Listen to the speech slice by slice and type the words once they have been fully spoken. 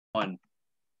One.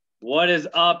 What is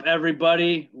up,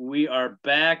 everybody? We are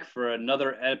back for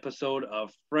another episode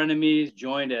of Frenemies,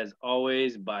 joined as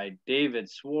always by David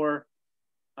Swor.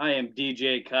 I am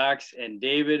DJ Cox, and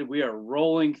David, we are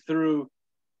rolling through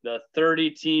the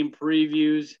 30-team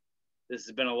previews. This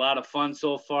has been a lot of fun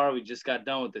so far. We just got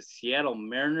done with the Seattle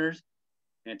Mariners,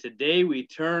 and today we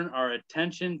turn our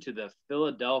attention to the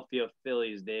Philadelphia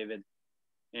Phillies, David.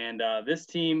 And this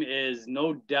team is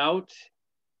no doubt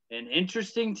an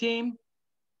interesting team.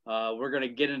 We're going to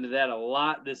get into that a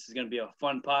lot. This is going to be a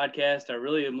fun podcast. I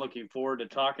really am looking forward to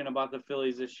talking about the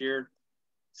Phillies this year,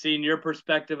 seeing your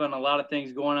perspective on a lot of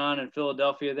things going on in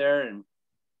Philadelphia there, and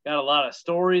got a lot of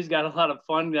stories, got a lot of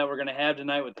fun that we're going to have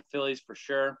tonight with the Phillies for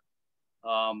sure.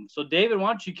 So, David, why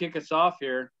don't you kick us off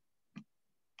here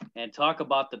and talk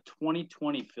about the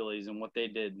 2020 Phillies and what they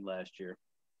did last year?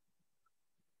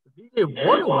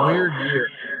 What a weird year.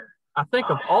 I think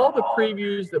of all the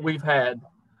previews that we've had,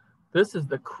 this is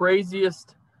the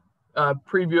craziest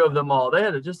preview of them all. They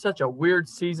had just such a weird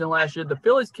season last year. The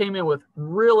Phillies came in with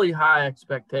really high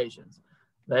expectations.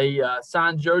 They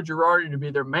signed Joe Girardi to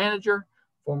be their manager,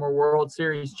 former World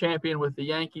Series champion with the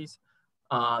Yankees.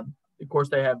 Of course,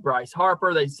 they have Bryce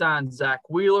Harper. They signed Zach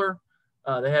Wheeler.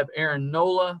 They have Aaron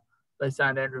Nola. They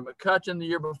signed Andrew McCutchen the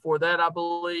year before that, I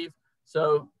believe.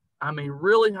 So, I mean,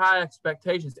 really high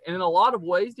expectations. And in a lot of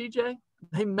ways, DJ,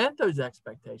 they met those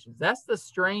expectations. That's the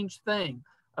strange thing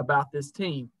about this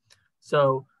team.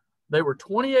 So they were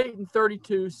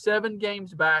 28-32, 7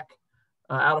 games back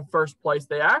out of first place.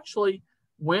 They actually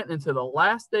went into the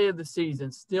last day of the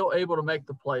season still able to make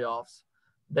the playoffs.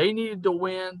 They needed to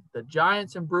win. The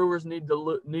Giants and Brewers needed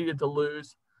to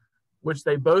lose, which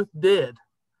they both did.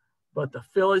 But the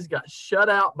Phillies got shut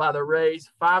out by the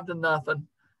Rays 5-0.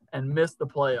 And missed the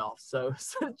playoffs. So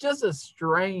it's just a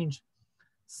strange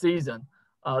season.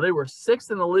 They were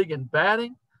 6th in the league in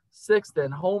batting, 6th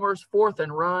in homers, 4th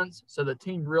in runs. So the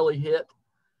team really hit.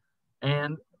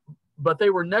 But they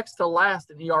were next to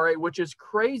last in ERA, which is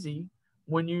crazy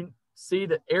when you see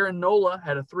that Aaron Nola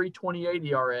had a 3.28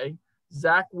 ERA,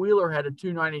 Zach Wheeler had a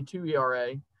 2.92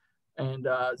 ERA, and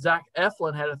Zach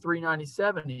Eflin had a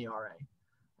 3.97 ERA.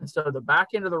 And so the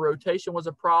back end of the rotation was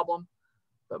a problem.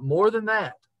 But more than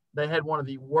that, they had one of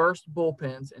the worst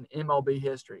bullpens in MLB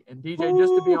history. And, DJ,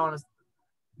 just to be honest,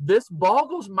 this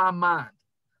boggles my mind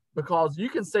because you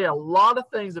can say a lot of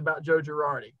things about Joe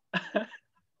Girardi,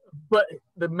 but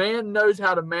the man knows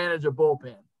how to manage a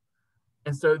bullpen.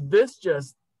 And so this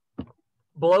just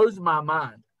blows my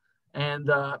mind. And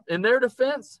in their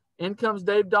defense, in comes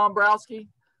Dave Dombrowski,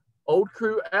 old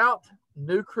crew out,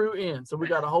 new crew in. So we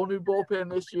got a whole new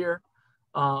bullpen this year.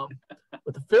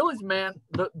 But the Phillies, man,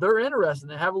 they're interesting.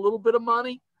 They have a little bit of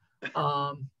money.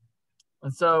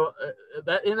 And so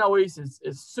that NL East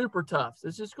is super tough. So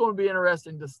it's just going to be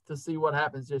interesting to see what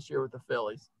happens this year with the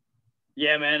Phillies.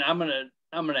 Yeah, man, I'm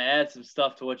gonna add some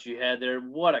stuff to what you had there.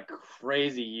 What a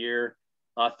crazy year.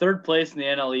 Third place in the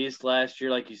NL East last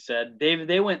year, like you said. David,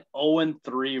 they went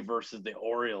 0-3 versus the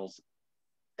Orioles.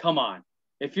 Come on.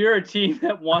 If you're a team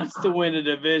that wants to win a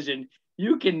division,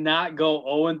 you cannot go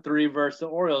 0-3 versus the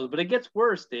Orioles. But it gets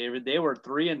worse, David. They were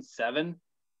 3-7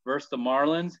 versus the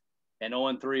Marlins and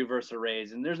 0-3 versus the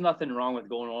Rays. And there's nothing wrong with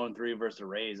going 0-3 versus the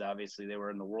Rays. Obviously, they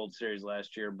were in the World Series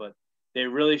last year. But they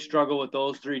really struggled with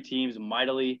those 3 teams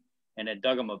mightily, and it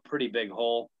dug them a pretty big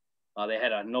hole. They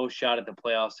had a no shot at the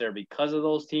playoffs there because of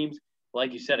those teams.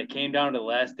 Like you said, it came down to the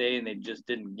last day, and they just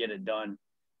didn't get it done.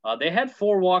 They had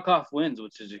 4 walk-off wins,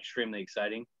 which is extremely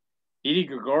exciting. Didi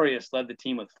Gregorius led the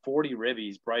team with 40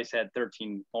 ribbies. Bryce had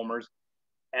 13 homers.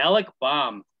 Alec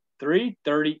Baum,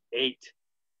 338.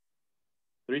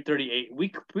 338.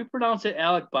 We pronounce it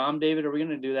Alec Baum, David. Are we going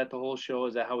to do that the whole show?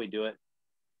 Is that how we do it?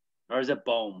 Or is it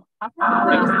Bohm? I think it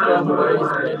pronounced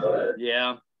both ways.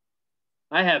 Yeah.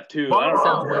 I have too. Baum I don't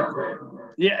sounds know. way cool.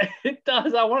 Yeah, it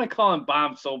does. I want to call him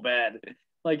Baum so bad.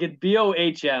 Like it's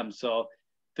Bohm. So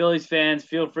Phillies fans,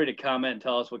 feel free to comment and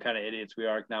tell us what kind of idiots we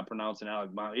are not pronouncing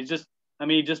Alec Baum. He just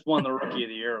won the Rookie of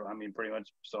the Year. Pretty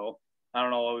much. So I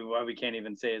don't know why we can't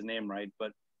even say his name right.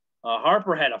 But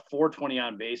Harper had a 420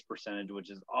 on base percentage,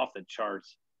 which is off the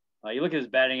charts. You look at his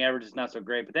batting average; it's not so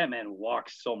great, but that man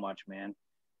walks so much, man.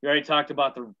 We already talked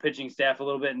about the pitching staff a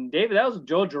little bit, and David, that was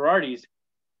Joe Girardi's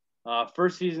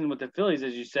first season with the Phillies,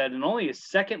 as you said, and only his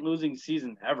second losing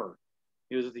season ever.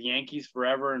 He was with the Yankees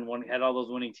forever and had all those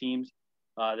winning teams.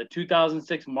 The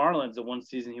 2006 Marlins, the one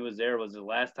season he was there, was the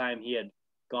last time he had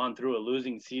gone through a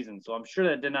losing season. So I'm sure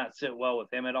that did not sit well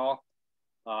with him at all.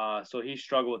 So he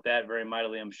struggled with that very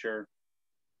mightily, I'm sure.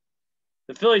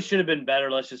 The Phillies should have been better,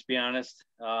 let's just be honest.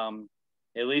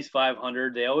 at least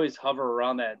 500. They always hover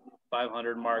around that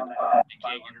 500 mark. They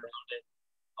can't get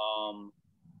around it.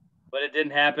 But it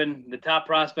didn't happen. The top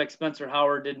prospect, Spencer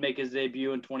Howard, did make his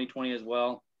debut in 2020 as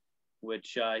well,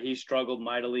 which he struggled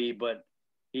mightily, but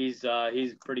he's a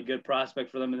pretty good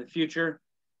prospect for them in the future.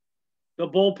 The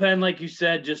bullpen, like you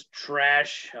said, just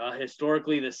trash.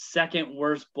 Historically, the second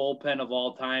worst bullpen of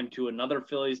all time to another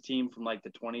Phillies team from like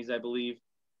the 20s, I believe.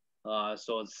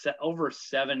 So it's over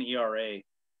 7 ERA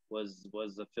was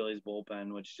the Phillies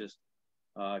bullpen, which just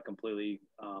completely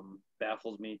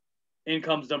baffles me. In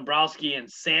comes Dombrowski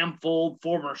and Sam Fuld,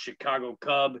 former Chicago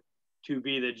Cub, to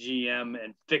be the GM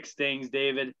and fix things,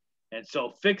 David. And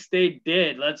so fix they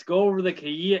did. Let's go over the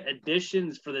key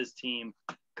additions for this team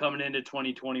coming into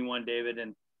 2021, David.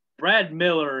 And Brad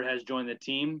Miller has joined the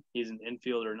team. He's an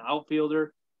infielder and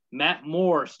outfielder. Matt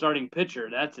Moore, starting pitcher.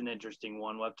 That's an interesting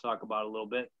one. We'll have to talk about it a little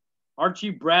bit.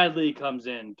 Archie Bradley comes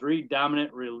in. 3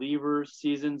 dominant reliever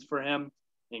seasons for him,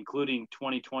 including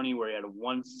 2020 where he had a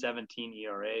 1.17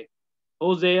 ERA.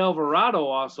 Jose Alvarado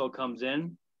also comes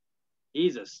in.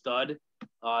 He's a stud.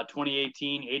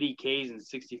 2018, 80 Ks and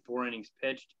 64 innings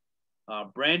pitched.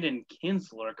 Brandon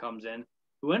Kinsler comes in,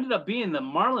 who ended up being the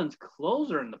Marlins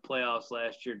closer in the playoffs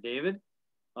last year, David.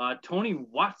 Tony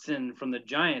Watson from the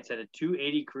Giants had a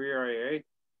 2.80 career ERA.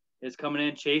 Is coming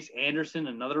in. Chase Anderson,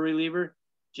 another reliever.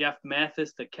 Jeff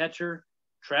Mathis, the catcher.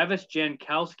 Travis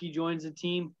Jankowski joins the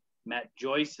team. Matt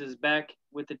Joyce is back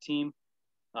with the team.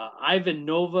 Ivan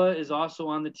Nova is also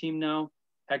on the team now.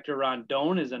 Hector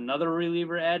Rondon is another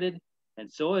reliever added. And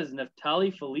so is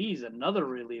Neftali Feliz, another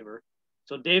reliever.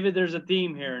 So, David, there's a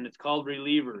theme here, and it's called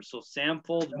relievers. So Sam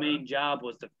Fuld's main job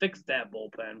was to fix that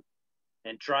bullpen,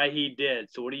 and he did.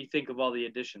 So what do you think of all the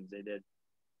additions they did?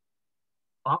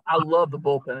 I love the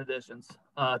bullpen additions.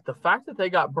 The fact that they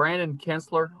got Brandon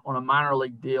Kinsler on a minor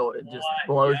league deal, it just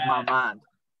blows my mind.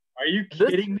 Are you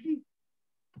kidding me?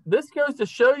 This goes to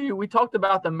show you, we talked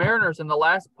about the Mariners in the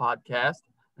last podcast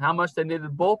and how much they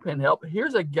needed bullpen help.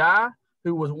 Here's a guy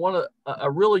who was a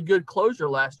really good closer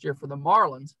last year for the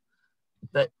Marlins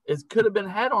that could have been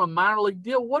had on a minor league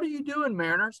deal. What are you doing,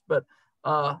 Mariners? But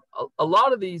a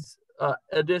lot of these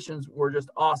additions were just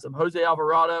awesome. Jose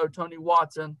Alvarado, Tony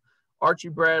Watson, Archie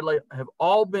Bradley have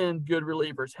all been good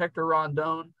relievers. Hector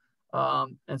Rondon.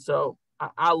 And so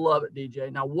I love it,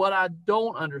 DJ. Now, what I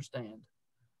don't understand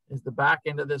is the back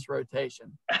end of this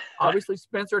rotation. Obviously,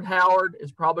 Spencer Howard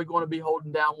is probably going to be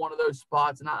holding down one of those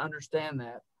spots, and I understand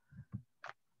that.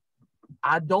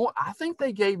 I think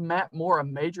they gave Matt Moore a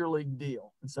major league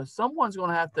deal. And so someone's going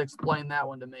to have to explain that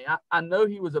one to me. I know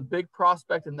he was a big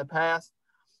prospect in the past,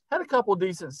 had a couple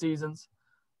decent seasons,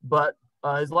 but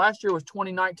his last year was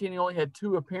 2019. He only had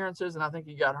 2 appearances, and I think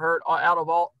he got hurt out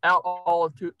all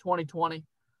of 2020.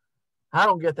 I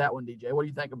don't get that one, DJ. What do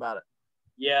you think about it?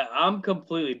 Yeah, I'm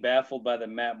completely baffled by the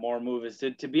Matt Moore move.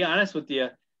 To be honest with you,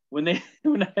 when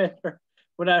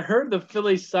I heard the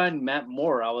Phillies signed Matt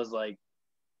Moore, I was like,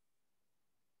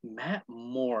 Matt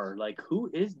Moore, like who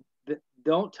is?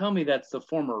 Don't tell me that's the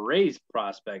former Rays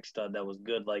prospect stud that was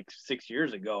good like 6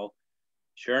 years ago.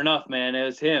 Sure enough, man, it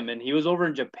was him, and he was over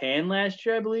in Japan last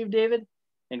year, I believe, David,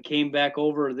 and came back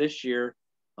over this year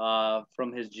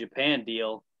from his Japan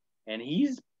deal, and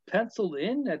he's penciled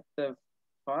in at the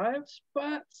 5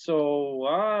 spot. So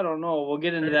I don't know. We'll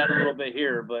get into that a little bit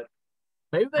here, but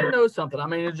maybe they know something. I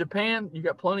mean, in Japan, you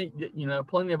got plenty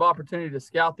of opportunity to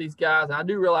scout these guys. And I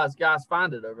do realize guys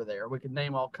find it over there. We could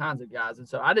name all kinds of guys. And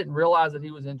so I didn't realize that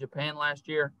he was in Japan last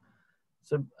year.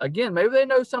 So again, maybe they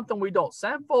know something we don't.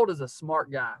 Sam Fuld is a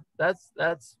smart guy.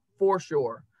 That's for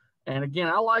sure. And again,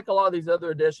 I like a lot of these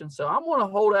other additions. So I'm going to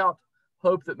hold out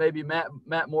hope that maybe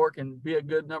Matt Moore can be a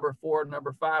good number 4,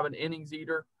 number 5, an innings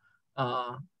eater.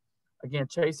 Again,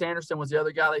 Chase Anderson was the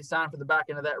other guy they signed for the back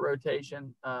end of that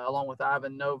rotation, along with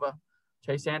Ivan Nova.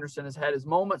 Chase Anderson has had his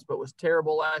moments, but was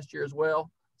terrible last year as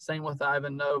well. Same with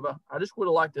Ivan Nova. I just would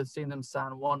have liked to have seen them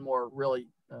sign one more really,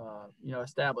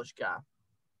 established guy.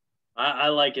 I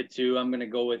like it too. I'm going to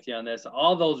go with you on this.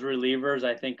 All those relievers,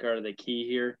 I think, are the key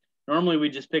here. Normally, we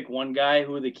just pick one guy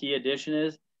who the key addition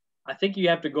is. I think you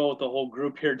have to go with the whole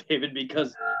group here, David,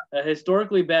 because a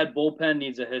historically bad bullpen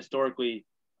needs a historically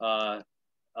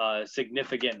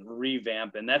significant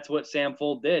revamp, and that's what Sam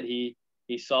Fuld did. He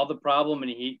saw the problem,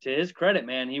 and he, to his credit,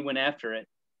 man, he went after it,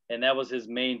 and that was his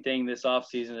main thing this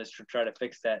offseason, is to try to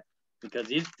fix that,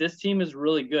 because this team is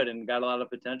really good and got a lot of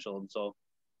potential, and so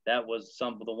that was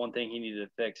the one thing he needed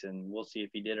to fix, and we'll see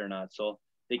if he did or not. So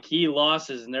the key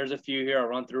losses, and there's a few here I'll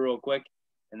run through real quick,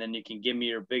 and then you can give me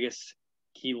your biggest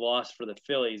key loss for the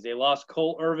Phillies. They lost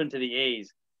Cole Irvin to the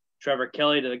A's, Trevor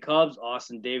Kelly to the Cubs,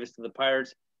 Austin Davis to the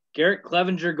Pirates, Garrett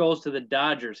Clevenger goes to the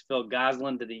Dodgers. Phil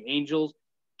Gosselin to the Angels.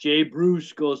 Jay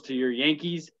Bruce goes to your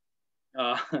Yankees.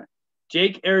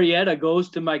 Jake Arrieta goes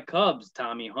to my Cubs.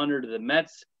 Tommy Hunter to the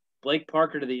Mets. Blake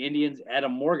Parker to the Indians.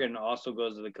 Adam Morgan also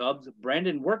goes to the Cubs.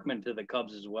 Brandon Workman to the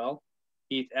Cubs as well.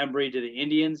 Heath Embry to the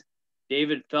Indians.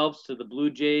 David Phelps to the Blue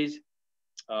Jays.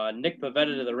 Nick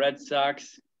Pivetta to the Red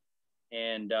Sox.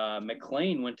 And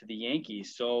McClain went to the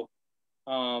Yankees. So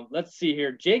let's see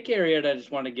here. Jake Arrieta, I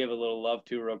just want to give a little love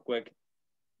to real quick.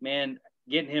 Man,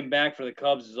 getting him back for the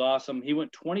Cubs is awesome. He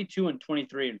went 22 and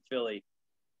 23 in Philly,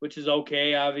 which is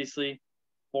okay, obviously.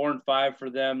 4 and 5 for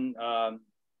them.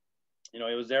 He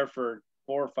was there for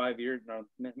 4 or 5 years. No,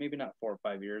 maybe not 4 or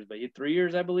 5 years, but 3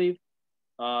 years, I believe.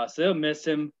 So they'll miss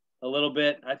him a little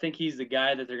bit. I think he's the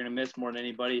guy that they're going to miss more than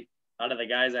anybody out of the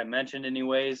guys I mentioned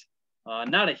anyways.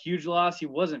 Not a huge loss. He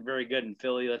wasn't very good in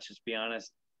Philly, let's just be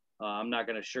honest. I'm not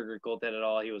going to sugarcoat that at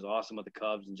all. He was awesome with the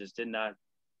Cubs and just did not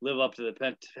live up to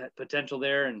the potential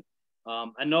there. And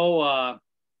I know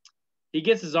he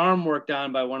gets his arm worked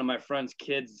on by one of my friend's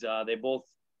kids. They both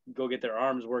go get their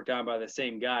arms worked on by the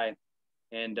same guy.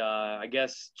 And I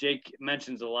guess Jake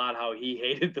mentions a lot how he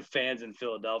hated the fans in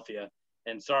Philadelphia.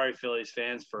 And sorry, Phillies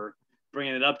fans, for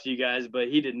bringing it up to you guys, but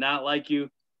he did not like you.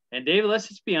 And David, let's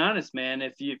just be honest, man.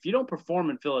 If you don't perform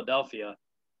in Philadelphia,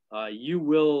 you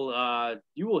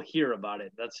will hear about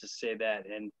it. Let's just say that.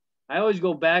 And I always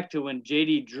go back to when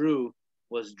J.D. Drew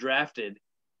was drafted,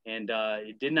 and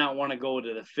he did not want to go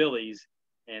to the Phillies.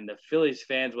 And the Phillies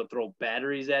fans would throw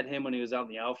batteries at him when he was out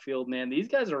in the outfield. Man, these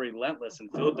guys are relentless in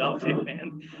Philadelphia,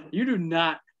 man. You do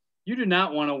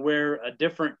not want to wear a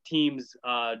different team's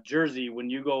jersey when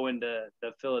you go into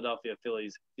the Philadelphia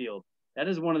Phillies field. That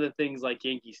is one of the things like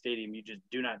Yankee Stadium you just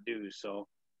do not do. So,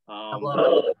 I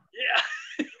love it.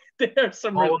 Yeah, there are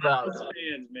some relentless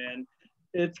fans, man.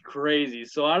 It's crazy.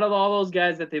 So, out of all those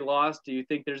guys that they lost, do you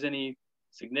think there's any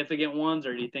significant ones,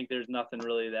 or do you think there's nothing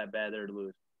really that bad there to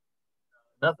lose?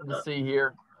 Nothing to see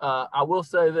here. I will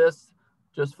say this,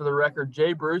 just for the record,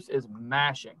 Jay Bruce is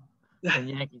mashing in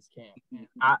Yankees camp.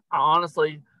 I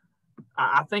honestly,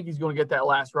 I think he's going to get that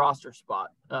last roster spot,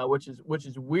 which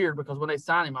is weird because when they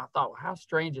signed him, I thought, well, how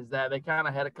strange is that? They kind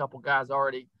of had a couple guys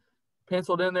already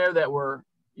penciled in there that were,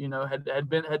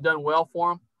 had done well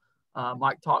for him.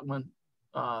 Mike Tauchman,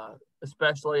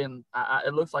 especially, and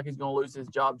it looks like he's going to lose his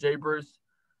job. Jay Bruce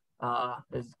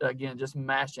is again just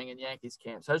mashing in Yankees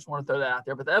camp. So I just want to throw that out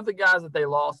there. But the other guys that they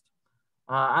lost,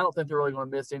 I don't think they're really going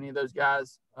to miss any of those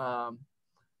guys.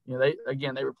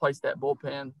 They replaced that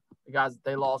bullpen, the guys that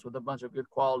they lost, with a bunch of good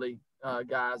quality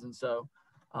guys. And so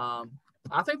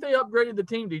I think they upgraded the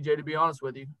team, DJ, to be honest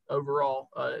with you, overall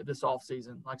this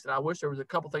offseason. Like I said, I wish there was a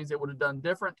couple things they would have done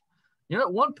different.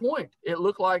 At one point, it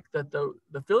looked like that the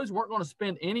Phillies weren't going to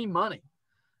spend any money.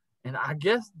 And I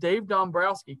guess Dave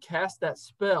Dombrowski cast that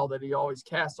spell that he always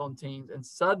casts on teams. And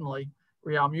suddenly,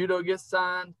 Real Muto gets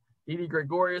signed. Didi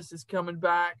Gregorius is coming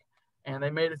back. And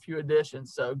they made a few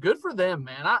additions. So good for them,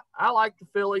 man. I like the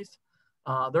Phillies.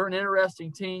 They're an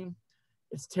interesting team.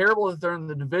 It's terrible that they're in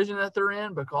the division that they're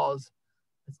in because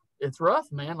it's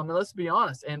rough, man. I mean, let's be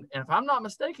honest. And if I'm not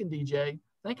mistaken, DJ,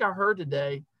 I think I heard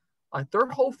today, like their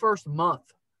whole first month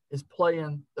is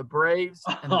playing the Braves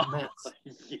and the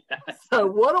Mets. Yes. So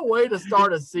what a way to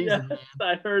start a season, yes, man.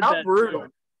 I heard How that brutal.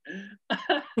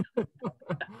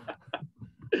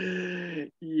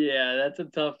 Yeah, that's a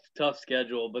tough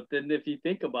schedule. But then if you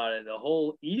think about it, the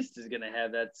whole East is going to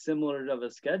have that similar of a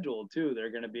schedule too.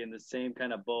 They're going to be in the same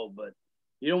kind of boat, but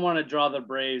you don't want to draw the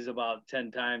Braves about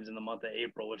 10 times in the month of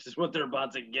April, which is what they're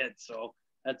about to get. So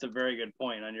that's a very good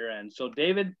point on your end. So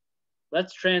David,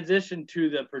 let's transition to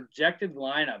the projected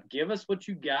lineup. Give us what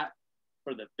you got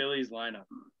for the Phillies lineup.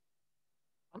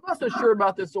 I'm not so sure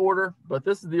about this order, but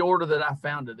this is the order that I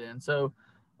found it in. So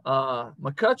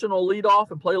McCutchen will lead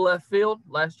off and play left field.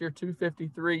 Last year,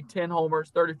 253, 10 homers,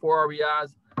 34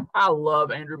 RBIs. I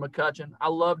love Andrew McCutchen. I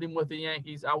loved him with the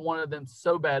Yankees. I wanted them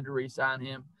so bad to re-sign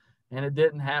him, and it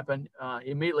didn't happen.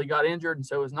 He immediately got injured, and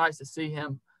so it was nice to see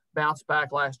him bounce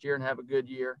back last year and have a good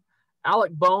year.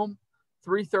 Alec Boehm,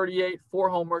 338, 4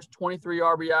 homers, 23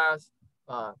 RBIs.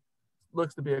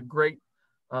 Looks to be a great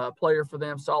player for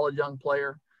them, solid young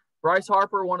player. Bryce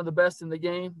Harper, one of the best in the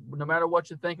game, no matter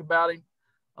what you think about him.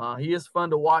 He is fun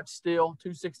to watch still,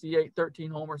 268,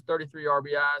 13 homers, 33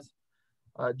 RBIs.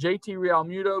 JT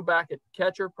Realmuto back at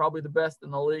catcher, probably the best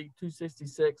in the league,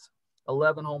 266,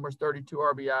 11 homers, 32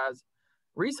 RBIs.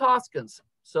 Rhys Hoskins,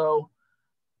 so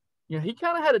he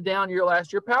kind of had a down year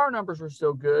last year. Power numbers were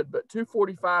still good, but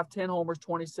 245, 10 homers,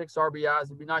 26 RBIs.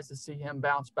 It'd be nice to see him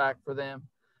bounce back for them.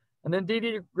 And then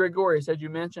Didi Gregorius, as you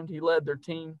mentioned, he led their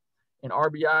team in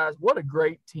RBIs. What a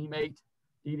great teammate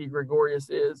D.D. Gregorius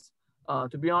is.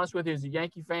 To be honest with you, as a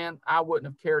Yankee fan, I wouldn't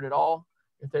have cared at all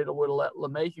if they would have let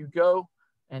LeMahieu go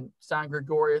and sign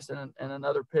Gregorius and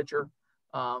another pitcher.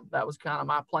 That was kind of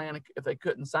my plan if they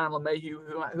couldn't sign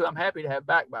LeMahieu, who I'm happy to have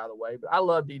back, by the way. But I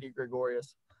love D.D.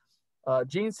 Gregorius.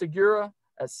 Gene Segura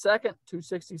at second,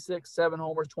 266, 7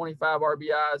 homers, 25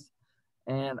 RBIs.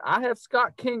 And I have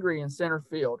Scott Kingery in center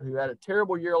field, who had a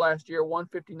terrible year last year,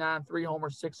 159, 3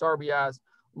 homers, 6 RBIs.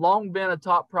 Long been a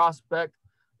top prospect.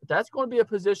 But that's going to be a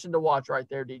position to watch right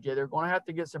there, DJ. They're going to have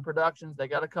to get some productions. They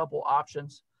got a couple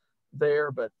options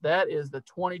there, but that is the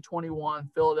 2021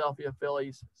 Philadelphia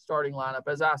Phillies starting lineup,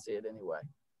 as I see it anyway.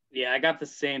 Yeah, I got the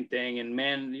same thing. And,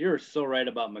 man, you're so right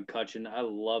about McCutchen. I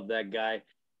love that guy.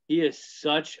 He is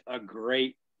such a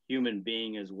great human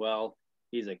being as well.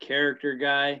 He's a character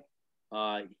guy.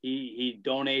 He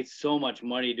donates so much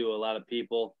money to a lot of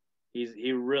people.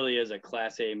 He really is a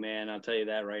Class A man. I'll tell you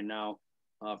that right now.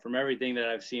 From everything that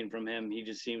I've seen from him, he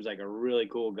just seems like a really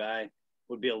cool guy.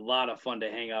 Would be a lot of fun to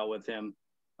hang out with him.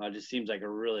 Just seems like a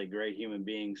really great human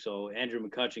being. So Andrew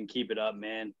McCutchen, keep it up,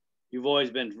 man. You've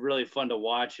always been really fun to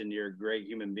watch, and you're a great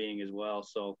human being as well.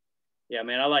 So, yeah,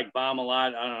 man, I like Baum a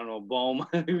lot. I don't know, Bohm.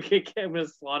 I'm going to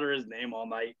slaughter his name all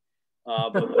night.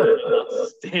 But what an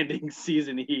outstanding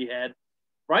season he had.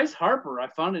 Bryce Harper, I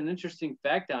found an interesting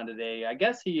fact on today. I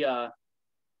guess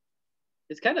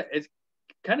it's kind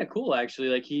of cool actually.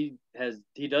 Like he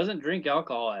doesn't drink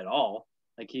alcohol at all.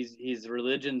 Like his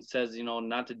religion says,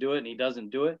 not to do it, and he doesn't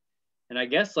do it. And I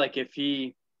guess like if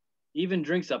he even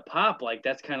drinks a pop, like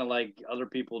that's kind of like other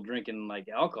people drinking like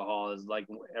alcohol is like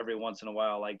every once in a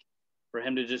while. Like for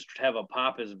him to just have a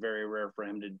pop is very rare for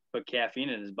him to put caffeine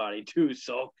in his body too.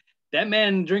 So that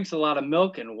man drinks a lot of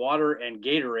milk and water and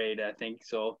Gatorade, I think.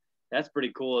 So that's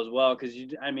pretty cool as well. Cause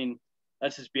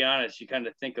let's just be honest. You kind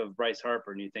of think of Bryce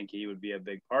Harper and you think he would be a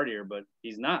big partier, but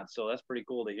he's not. So that's pretty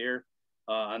cool to hear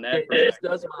on that. It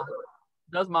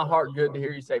does my heart good to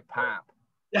hear you say pipe.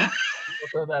 We'll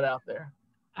throw that out there.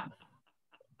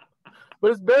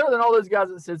 But it's better than all those guys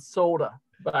that said soda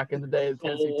back in the day.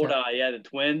 Soda, yeah, the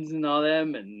Twins and all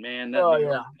them. And man, that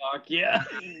talk, yeah.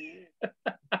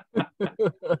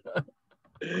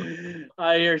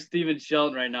 I hear Steven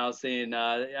Shelton right now saying,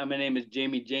 my name is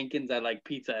Jamie Jenkins. I like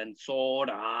pizza and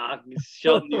soda.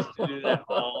 Shelton used to do that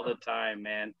all the time,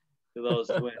 man, to those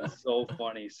Twins. So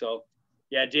funny. So,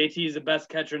 yeah, JT is the best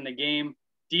catcher in the game.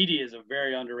 Didi is a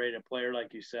very underrated player,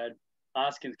 like you said.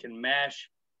 Hoskins can mash,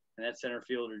 and that center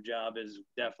fielder job is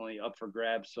definitely up for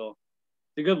grabs. So,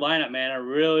 it's a good lineup, man. I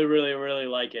really, really, really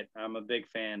like it. I'm a big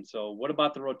fan. So, what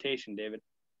about the rotation, David?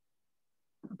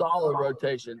 Solid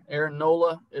rotation. Aaron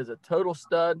Nola is a total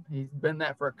stud. He's been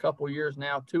that for a couple years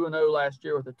now. 2-0 last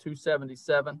year with a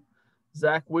 277.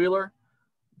 Zach Wheeler,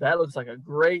 that looks like a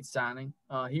great signing.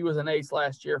 He was an ace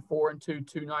last year, 4-2,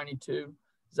 292.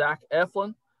 Zach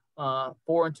Eflin, 4-2,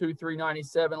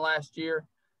 397 last year.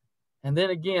 And then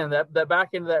again, that back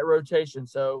into that rotation.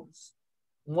 So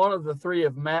one of the three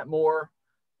of Matt Moore,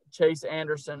 Chase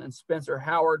Anderson, and Spencer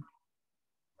Howard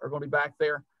are going to be back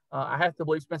there. I have to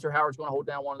believe Spencer Howard's going to hold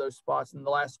down one of those spots, and the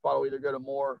last spot will either go to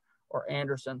Moore or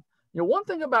Anderson. One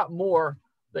thing about Moore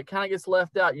that kind of gets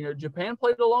left out, Japan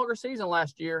played a longer season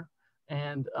last year,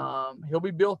 and he'll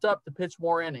be built up to pitch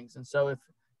more innings. And so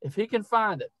if he can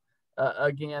find it,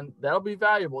 again, that'll be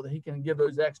valuable that he can give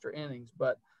those extra innings.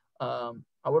 But I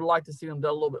would like to see them do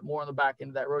a little bit more on the back end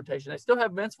of that rotation. They still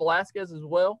have Vince Velasquez as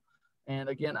well, and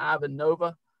again, Ivan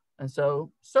Nova. And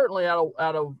so certainly out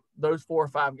of those 4 or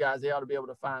 5 guys, they ought to be able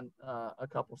to find a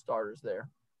couple starters there.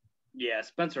 Yeah,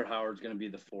 Spencer Howard's going to be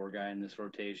the 4 guy in this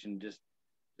rotation. Just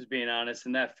being honest,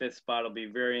 and that 5th spot will be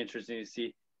very interesting to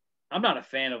see. I'm not a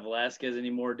fan of Velasquez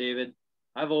anymore, David.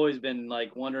 I've always been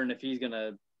like wondering if he's going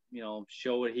to,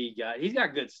 show what he got. He's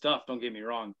got good stuff. Don't get me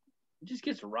wrong. He just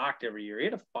gets rocked every year. He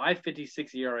had a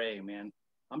 5.56 ERA, man.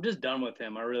 I'm just done with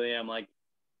him. I really am. Like,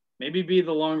 maybe be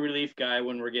the long relief guy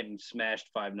when we're getting smashed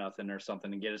 5-0 or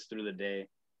something and get us through the day.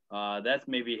 That's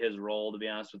maybe his role, to be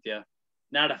honest with you.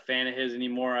 Not a fan of his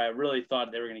anymore. I really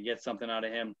thought they were going to get something out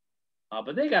of him.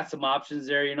 But they got some options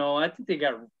there. I think they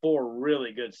got 4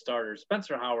 really good starters.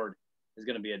 Spencer Howard is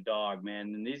going to be a dog,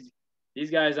 man. And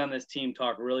these guys on this team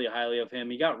talk really highly of him.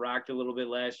 He got rocked a little bit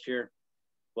last year.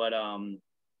 But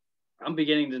I'm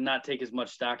beginning to not take as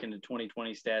much stock into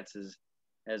 2020 stats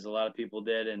as a lot of people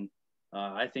did. And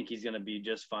I think he's going to be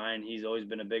just fine. He's always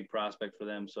been a big prospect for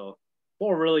them. So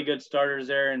 4 really good starters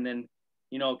there. And then,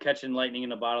 catching lightning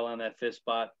in a bottle on that 5th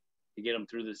spot to get them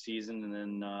through the season. And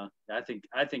then I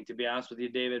think, to be honest with you,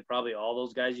 David, probably all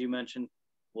those guys you mentioned,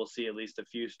 we'll see at least a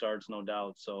few starts, no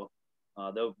doubt. So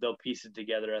they'll piece it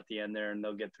together at the end there and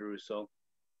they'll get through. So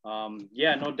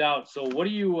Yeah, no doubt. So what do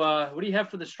you have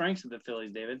for the strengths of the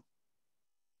Phillies, David?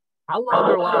 I love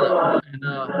their lineup, and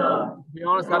to be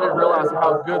honest, I didn't realize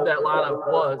how good that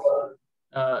lineup was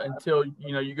until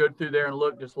you go through there and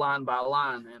look just line by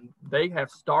line. And they have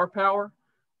star power.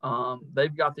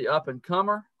 They've got the up and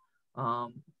comer.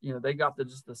 They got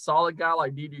just the solid guy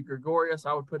like D.D. Gregorius.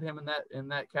 I would put him in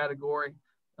that category.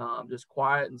 Just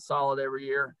quiet and solid every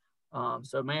year.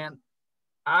 So man,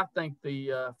 I think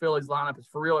the Phillies lineup is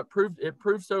for real. It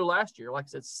proved so last year. Like I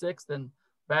said, sixth in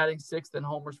batting, sixth in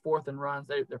homers, fourth in runs.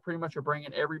 They pretty much are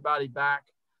bringing everybody back.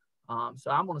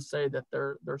 So I'm going to say that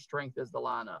their strength is the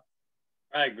lineup.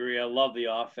 I agree. I love the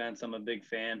offense. I'm a big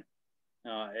fan.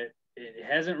 It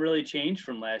hasn't really changed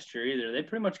from last year either. They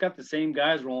pretty much got the same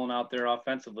guys rolling out there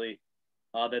offensively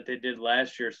that they did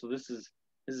last year. So this is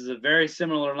a very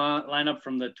similar lineup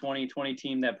from the 2020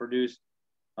 team that produced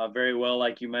very well,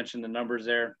 like you mentioned the numbers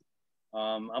there.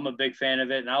 I'm a big fan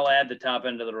of it, and I'll add the top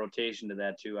end of the rotation to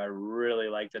that too. I really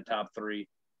like the top three.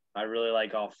 I really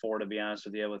like all four, to be honest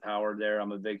with you, with Howard there.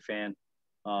 I'm a big fan.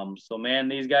 So, man,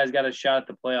 these guys got a shot at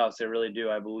the playoffs. They really do.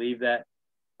 I believe that.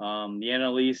 The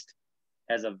NL East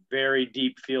has a very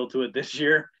deep feel to it this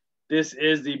year. This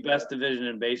is the best division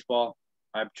in baseball.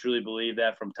 I truly believe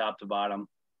that from top to bottom.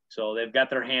 So they've got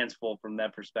their hands full from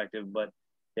that perspective, but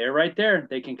they're right there.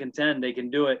 They can contend. They can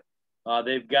do it.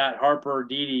 They've got Harper,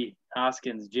 Didi,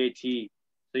 Hoskins, JT.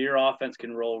 So your offense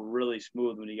can roll really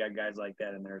smooth when you got guys like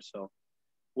that in there. So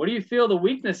what do you feel the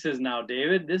weakness is now,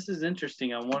 David? This is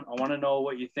interesting. I want to know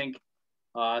what you think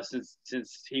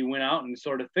since he went out and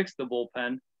sort of fixed the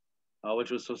bullpen,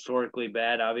 which was historically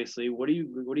bad, obviously. What do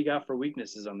you got for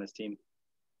weaknesses on this team?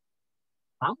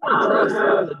 I'm going to trust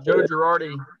that Joe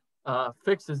Girardi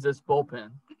fixes this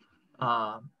bullpen.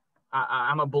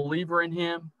 I'm a believer in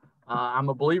him. I'm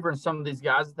a believer in some of these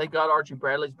guys. They got Archie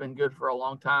Bradley's been good for a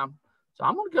long time. So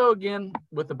I'm going to go again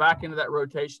with the back end of that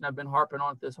rotation. I've been harping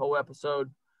on it this whole episode.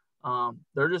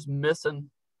 They're just missing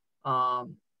a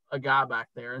guy back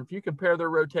there. And if you compare their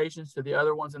rotations to the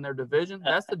other ones in their division,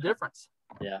 that's the difference.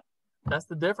 Yeah. That's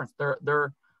the difference.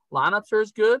 Their lineups are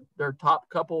as good. Their top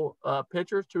couple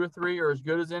pitchers, 2 or 3, are as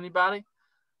good as anybody.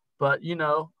 But,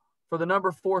 for the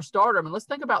number 4 starter, I mean, let's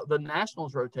think about the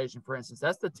Nationals rotation, for instance.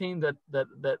 That's the team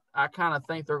that I kind of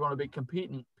think they're going to be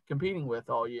competing with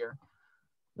all year.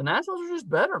 The Nationals are just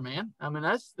better, man. I mean,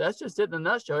 that's just it in a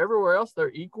nutshell. Everywhere else,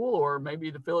 they're equal, or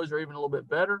maybe the Phillies are even a little bit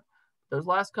better. Those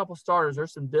last couple starters,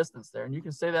 there's some distance there. And you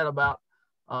can say that about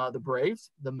the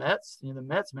Braves, the Mets. The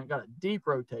Mets, man, got a deep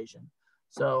rotation.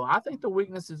 So I think the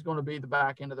weakness is going to be the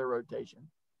back end of their rotation.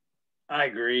 I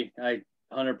agree. I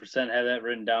 100% have that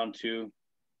written down too.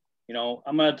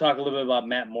 I'm going to talk a little bit about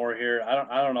Matt Moore here.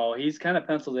 I don't know. He's kind of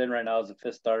penciled in right now as a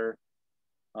 5th starter.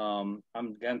 I'm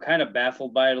kind of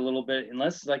baffled by it a little bit,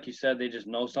 unless, like you said, they just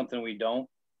know something we don't.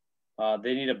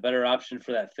 They need a better option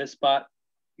for that 5th spot,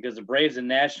 because the Braves and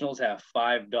Nationals have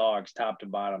 5 dogs top to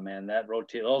bottom, man.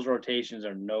 Those rotations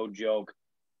are no joke.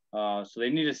 So they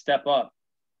need to step up.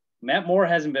 Matt Moore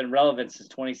hasn't been relevant since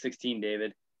 2016,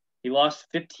 David. He lost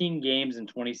 15 games in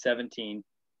 2017.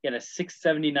 He had a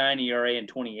 6.79 ERA in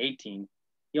 2018.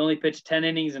 He only pitched 10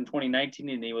 innings in 2019,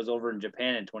 and he was over in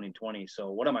Japan in 2020.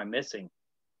 So what am I missing?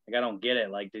 Like, I don't get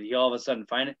it. Like, did he all of a sudden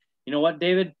find it? You know what,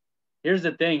 David? Here's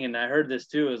the thing, and I heard this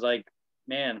too, is like,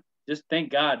 man, just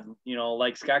thank God,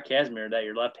 like Scott Kazmir, that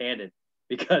you're left-handed,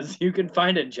 because you can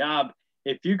find a job.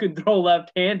 If you can throw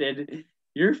left-handed,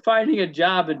 you're finding a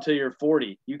job until you're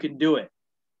 40. You can do it.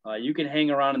 You can hang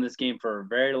around in this game for a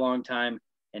very long time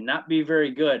and not be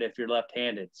very good if you're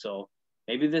left-handed. So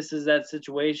maybe this is that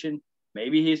situation.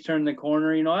 Maybe he's turned the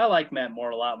corner. I like Matt Moore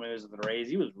a lot when he was with the Rays.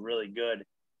 He was really good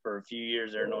for a few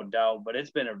years there, no doubt, but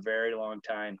it's been a very long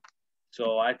time.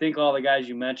 So I think all the guys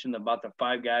you mentioned, about the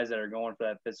 5 guys that are going for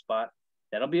that 5th spot,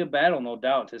 that'll be a battle, no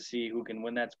doubt, to see who can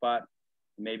win that spot.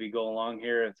 Maybe go along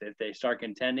here. If they start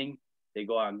contending, they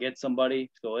go out and get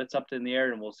somebody. So it's up in the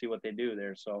air, and we'll see what they do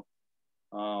there. So,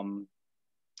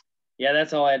 yeah,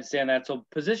 that's all I had to say on that. So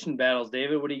position battles,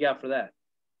 David, what do you got for that?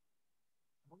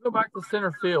 We'll go back to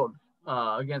center field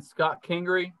against Scott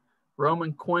Kingery,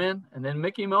 Roman Quinn, and then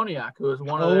Mickey Moniak, who is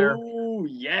one of their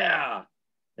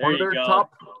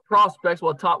top prospects.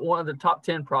 Well, one of the top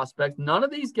 10 prospects. None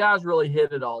of these guys really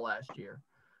hit it all last year,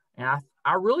 and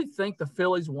I really think the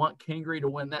Phillies want Kingery to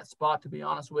win that spot. To be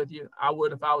honest with you, I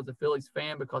would if I was a Phillies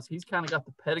fan, because he's kind of got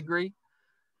the pedigree.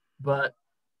 But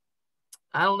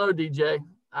I don't know, DJ.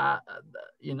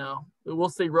 We'll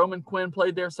see. Roman Quinn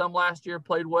played there some last year,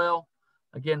 played well.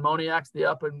 Again, Moniak's the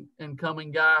up and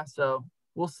coming guy, so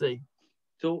we'll see.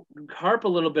 So harp a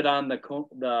little bit on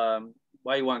the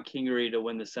why you want Kingery to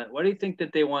win the Senate. Why do you think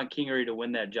that they want Kingery to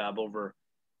win that job over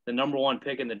the number one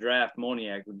pick in the draft,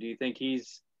 Moniak. Do you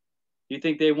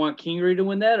think they want Kingery to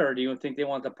win that, or do you think they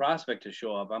want the prospect to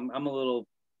show up? I'm a little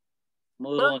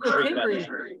intrigued by this.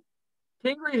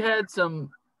 Kingery had some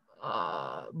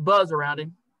buzz around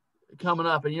him coming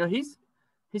up, and he's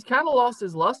kind of lost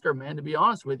his luster, man. To be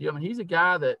honest with you, I mean, he's a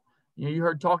guy that you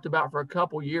heard talked about for a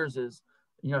couple years as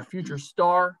a future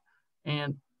star,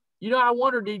 and I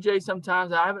wonder, DJ,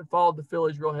 sometimes I haven't followed the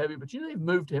Phillies real heavy, but they've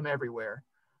moved him everywhere.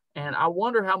 And I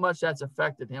wonder how much that's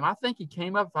affected him. I think he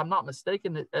came up, if I'm not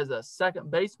mistaken, as a second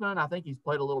baseman. I think he's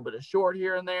played a little bit of short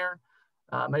here and there,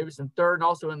 maybe some third, and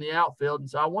also in the outfield. And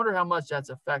so I wonder how much that's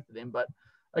affected him. But,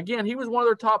 again, he was one of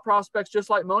their top prospects, just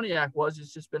like Moniak was.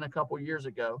 It's just been a couple years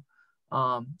ago.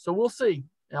 So we'll see.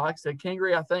 Like I said,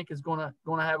 Kingery, I think, is going to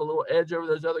have a little edge over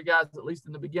those other guys, at least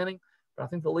in the beginning. But I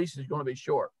think the leash is going to be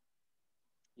short.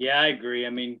 Yeah, I agree. I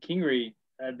mean, Kingery –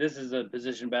 this is a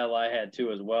position battle I had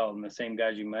too as well, and the same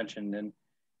guys you mentioned. And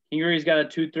Kingery's got a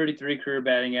 233 career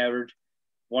batting average,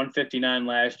 159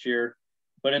 last year.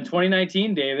 But in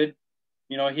 2019, David,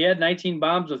 he had 19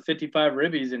 bombs with 55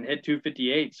 ribbies and hit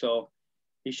 258. So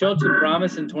he showed some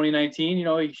promise in 2019.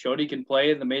 He showed he can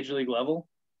play at the major league level.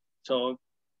 So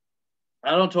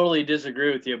I don't totally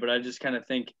disagree with you, but I just kind of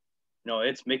think,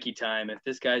 it's Mickey time. If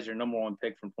this guy's your number one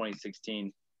pick from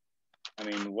 2016, I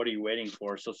mean, what are you waiting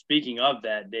for? So speaking of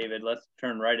that, David, let's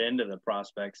turn right into the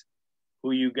prospects.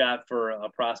 Who you got for a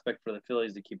prospect for the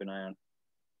Phillies to keep an eye on?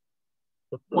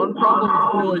 The one problem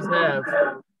the Phillies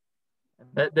have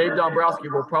that Dave Dombrowski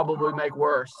will probably make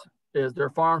worse is their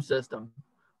farm system.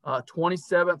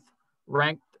 27th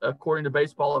ranked according to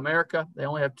Baseball America. They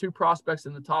only have two prospects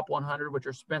in the top 100, which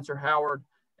are Spencer Howard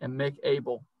and Mick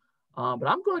Abel. But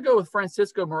I'm going to go with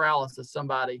Francisco Morales as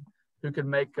somebody who could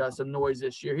make some noise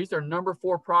this year. He's their number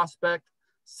 4 prospect,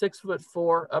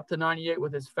 6'4", up to 98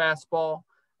 with his fastball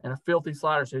and a filthy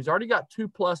slider. So he's already got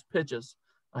 2+ pitches.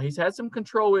 He's had some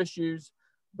control issues,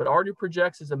 but already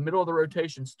projects as a middle of the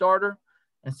rotation starter.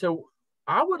 And so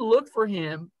I would look for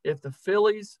him if the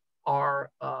Phillies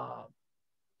are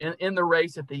in the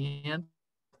race at the end,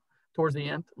 towards the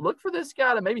end. Look for this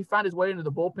guy to maybe find his way into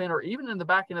the bullpen or even in the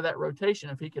back end of that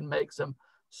rotation if he can make some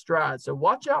strides. So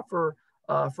watch out for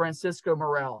Francisco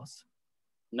Morales.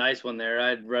 Nice one there.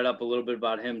 I'd read up a little bit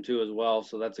about him too as well,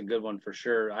 so that's a good one for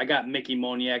sure. I got Mickey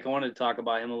Moniak. I wanted to talk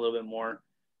about him a little bit more.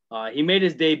 He made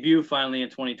his debut finally in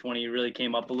 2020. He really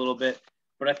came up a little bit,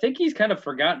 but I think he's kind of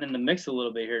forgotten in the mix a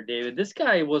little bit here, David. This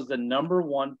guy was the number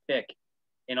 1 pick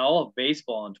in all of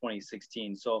baseball in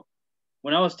 2016. So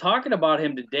when I was talking about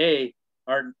him today,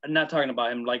 or not talking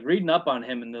about him, like reading up on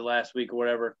him in the last week or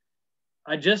whatever,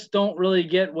 I just don't really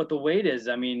get what the weight is.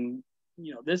 I mean,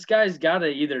 this guy's got to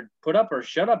either put up or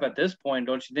shut up at this point,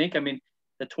 don't you think? I mean,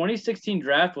 the 2016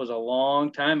 draft was a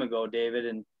long time ago, David,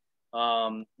 and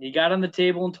he got on the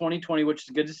table in 2020, which is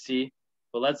good to see.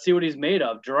 But let's see what he's made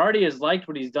of. Girardi has liked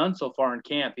what he's done so far in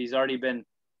camp. He's already been,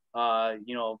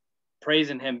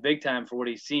 praising him big time for what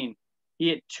he's seen. He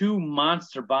hit 2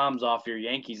 monster bombs off your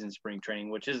Yankees in spring training,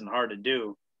 which isn't hard to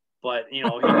do. But,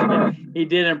 he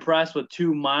did impress with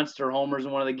 2 monster homers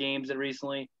in one of the games that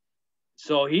recently.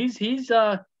 So he's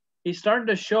starting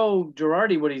to show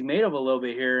Girardi what he's made of a little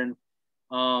bit here. And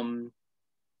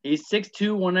he's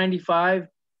 6'2", 195.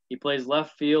 He plays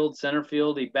left field, center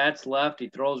field. He bats left. He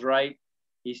throws right.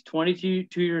 He's 22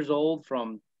 years old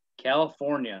from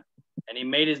California, and he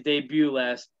made his debut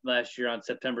last year on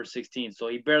September 16th. So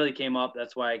he barely came up.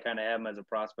 That's why I kind of have him as a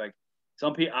prospect.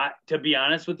 Some people, to be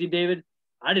honest with you, David,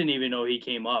 I didn't even know he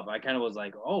came up. I kind of was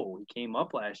like, oh, he came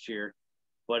up last year.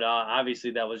 But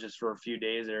obviously that was just for a few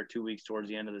days there, 2 weeks towards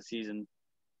the end of the season,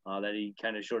 that he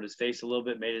kind of showed his face a little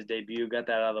bit, made his debut, got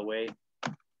that out of the way.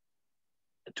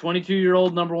 A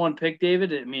 22-year-old number 1 pick,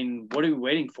 David, I mean, what are we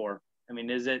waiting for? I mean,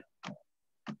 is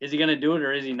he going to do it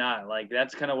or is he not? Like,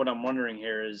 that's kind of what I'm wondering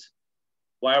here is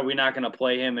why are we not going to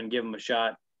play him and give him a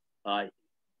shot?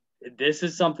 This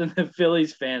is something that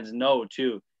Phillies fans know,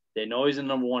 too. They know he's the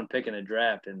number 1 pick in the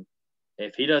draft, and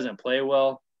if he doesn't play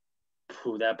well,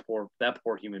 that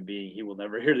poor human being, he will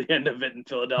never hear the end of it in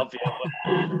Philadelphia.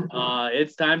 But,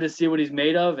 it's time to see what he's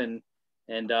made of, and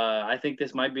I think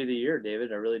this might be the year,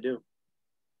 David. I really do.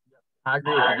 I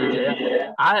agree with you,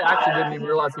 DJ. I actually didn't even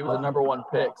realize he was a number 1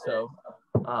 pick, so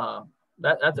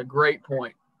that's a great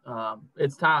point.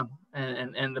 It's time,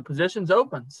 and the position's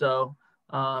open, so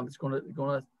it's going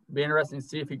to be interesting to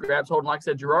see if he grabs hold. And like I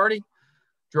said, Girardi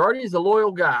is a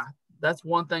loyal guy. That's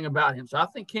one thing about him. So I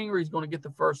think Kingery's going to get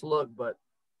the first look, but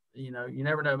you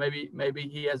never know. Maybe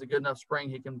he has a good enough spring.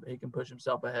 He can push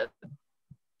himself ahead.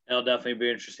 It'll definitely be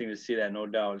interesting to see that, no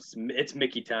doubt. It's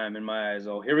Mickey time in my eyes.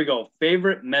 Oh, here we go.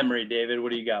 Favorite memory, David. What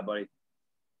do you got, buddy?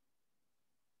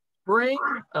 spring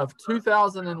of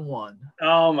 2001.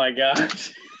 Oh my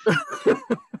gosh.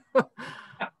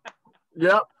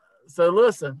 Yep. So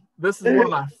listen, this is one of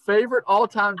my favorite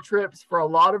all-time trips for a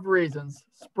lot of reasons.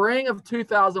 Spring of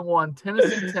 2001,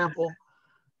 Tennessee Temple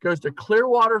goes to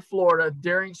Clearwater, Florida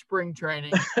during spring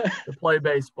training to play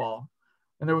baseball.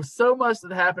 And there was so much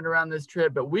that happened around this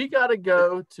trip, but we got to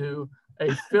go to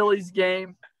a Phillies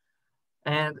game.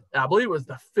 And I believe it was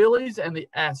the Phillies and the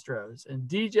Astros. And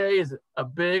DJ is a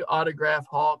big autograph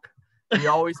hawk. He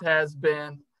always has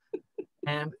been.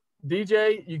 And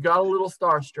DJ, you got a little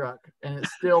starstruck, and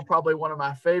it's still probably one of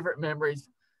my favorite memories.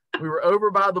 We were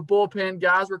over by the bullpen.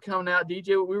 Guys were coming out. DJ,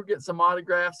 we were getting some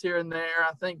autographs here and there.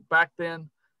 I think back then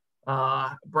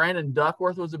Brandon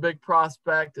Duckworth was a big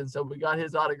prospect, and so we got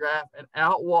his autograph, and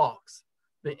out walks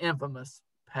the infamous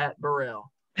Pat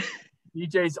Burrell.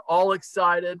 DJ's all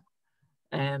excited,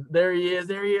 and there he is.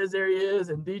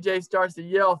 And DJ starts to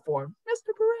yell for him,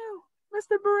 Mr. Burrell,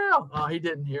 Mr. Burrell. Oh, he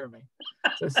didn't hear me.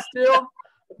 So still –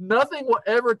 nothing will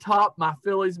ever top my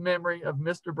Phillies memory of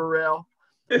Mr. Burrell.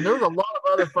 And there was a lot of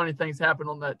other funny things happened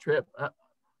on that trip.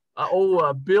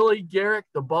 Billy Garrick,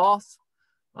 the boss.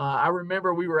 I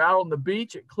remember we were out on the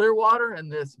beach at Clearwater,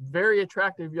 and this very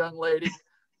attractive young lady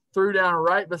threw down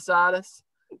right beside us.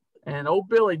 And old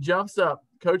Billy jumps up.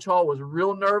 Coach Hall was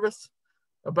real nervous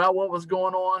about what was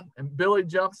going on. And Billy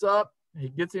jumps up. He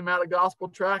gets him out of gospel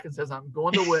track and says, I'm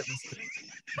going to witness.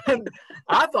 And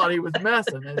I thought he was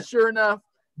messing. And sure enough,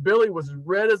 Billy was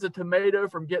red as a tomato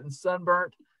from getting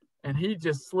sunburnt, and he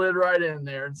just slid right in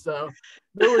there. And so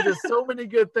there were just so many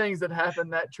good things that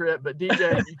happened that trip. But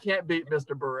DJ, you can't beat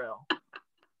Mr. Burrell.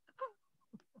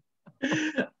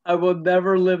 I will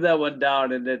never live that one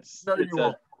down, and it's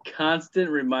won't.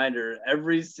 Constant reminder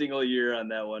every single year on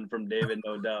that one from David,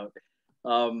 no doubt.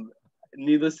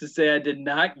 Needless to say, I did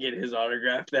not get his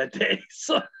autograph that day.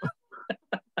 So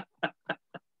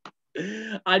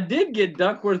I did get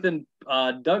Duckworth and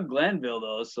Doug Glanville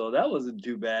though, so that wasn't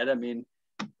too bad. I mean,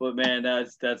 but man,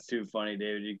 that's too funny,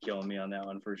 David. You're killing me on that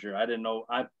one for sure. I didn't know.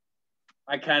 I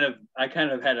kind of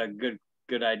had a good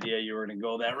idea you were going to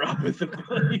go that route with the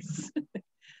Phillies.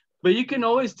 But you can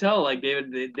always tell, like,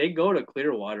 David, they go to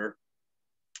Clearwater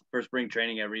for spring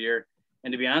training every year.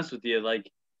 And to be honest with you, like,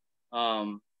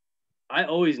 I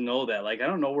always know that. Like, I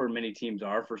don't know where many teams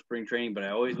are for spring training, but I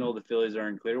always know the Phillies are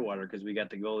in Clearwater because we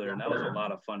got to go there. And that was a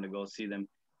lot of fun to go see them.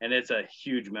 And it's a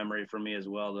huge memory for me as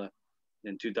well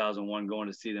in 2001 going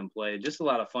to see them play. Just a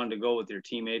lot of fun to go with your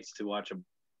teammates to watch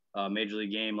a Major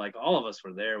League game. Like, all of us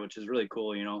were there, which is really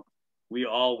cool, you know. We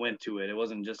all went to it. It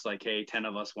wasn't just like, hey, 10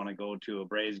 of us want to go to a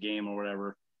Braves game or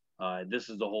whatever. This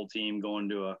is the whole team going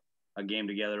to a game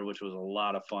together, which was a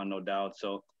lot of fun, no doubt.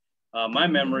 So my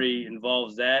memory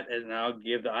involves that, and I'll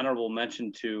give the honorable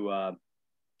mention to a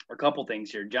couple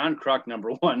things here. John Kruk,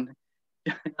 number one.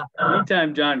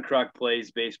 Anytime John Kruk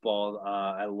plays baseball,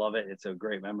 I love it. It's a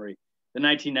great memory. The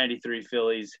 1993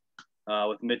 Phillies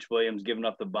with Mitch Williams giving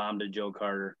up the bomb to Joe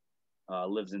Carter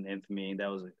lives in infamy. That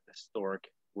was a historic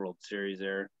World Series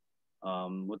there.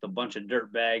 With a bunch of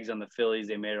dirt bags on the Phillies,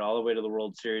 they made it all the way to the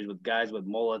World Series with guys with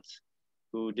mullets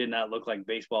who did not look like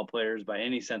baseball players by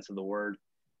any sense of the word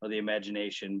or the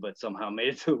imagination, but somehow made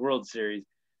it to the World Series.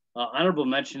 Honorable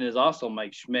mention is also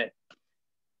Mike Schmidt.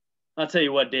 I'll tell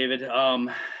you what, David,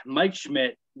 Mike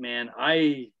Schmidt, man,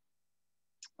 I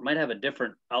might have a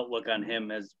different outlook on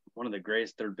him as one of the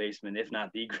greatest third basemen, if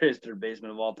not the greatest third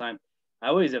baseman of all time. I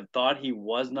always have thought he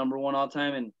was number one all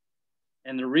time,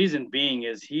 and the reason being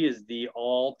is he is the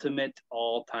ultimate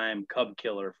all-time Cub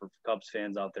killer for Cubs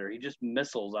fans out there. He just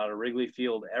missiles out of Wrigley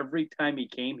Field every time he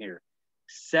came here.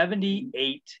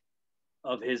 78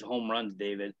 of his home runs,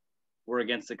 David, were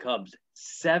against the Cubs.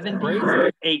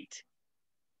 78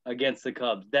 against the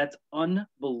Cubs. That's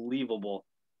unbelievable.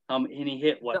 And he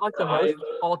hit what? Like the most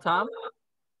all time?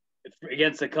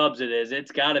 Against the Cubs, it is.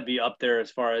 It's got to be up there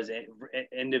as far as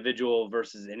individual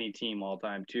versus any team all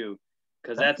time, too.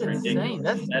 Because that's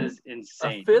ridiculous. That is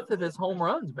insane. A fifth of his home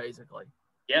runs, basically.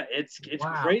 Yeah, it's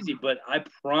crazy. But I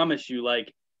promise you,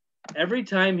 like, every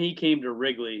time he came to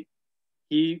Wrigley,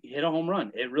 he hit a home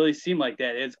run. It really seemed like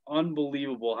that. It's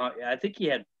unbelievable. I think he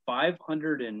had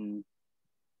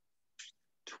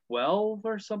 512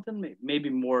 or something,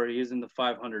 maybe more. He is in the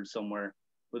 500 somewhere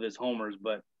with his homers.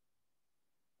 But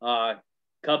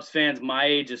Cubs fans my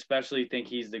age especially think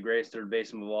he's the greatest third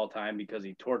baseman of all time because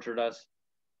he tortured us.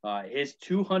 His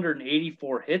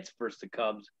 284 hits versus the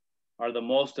Cubs are the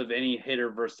most of any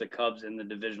hitter versus the Cubs in the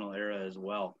divisional era as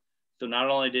well. So not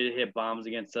only did he hit bombs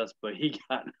against us, but he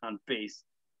got on base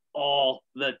all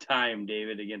the time,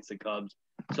 David, against the Cubs.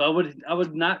 So I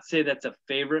would not say that's a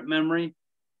favorite memory,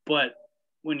 but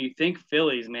when you think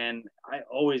Phillies, man, I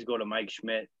always go to Mike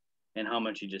Schmidt and how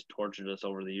much he just tortured us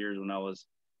over the years when I was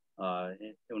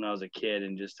a kid,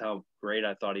 and just how great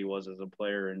I thought he was as a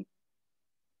player. And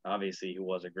obviously he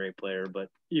was a great player, but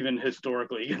even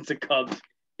historically against the Cubs,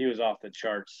 he was off the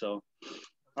charts. So,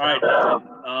 all right,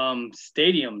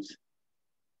 stadiums.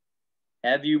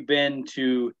 Have you been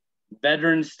to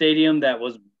Veterans Stadium that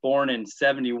was born in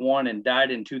 71 and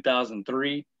died in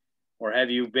 2003? Or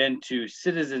have you been to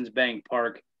Citizens Bank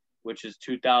Park, which is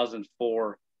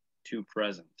 2004 to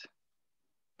present?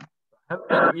 I haven't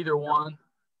been to either one,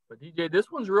 but DJ,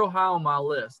 this one's real high on my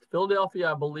list.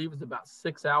 Philadelphia, I believe, is about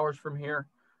 6 hours from here.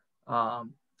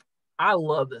 I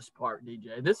love this park,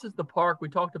 DJ. This is the park we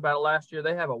talked about it last year.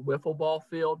 They have a wiffle ball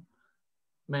field.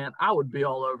 Man, I would be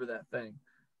all over that thing.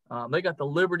 They got the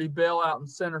Liberty Bell out in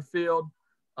center field.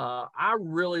 I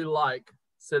really like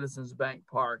Citizens Bank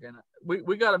Park, and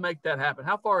we got to make that happen.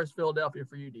 How far is Philadelphia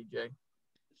for you, DJ?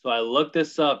 So I looked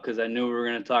this up because I knew we were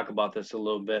going to talk about this a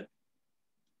little bit.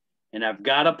 And I've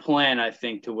got a plan, I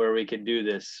think, to where we could do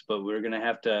this, but we're going to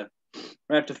have to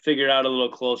figure it out a little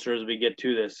closer as we get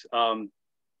to this.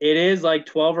 It is like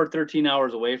 12 or 13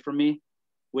 hours away from me,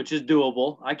 which is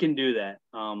doable. I can do that.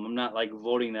 I'm not like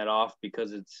voting that off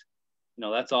because it's,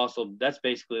 that's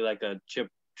basically like a trip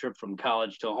from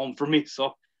college to home for me.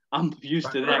 So I'm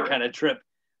used to that kind of trip.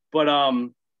 But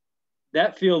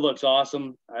that field looks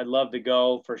awesome. I'd love to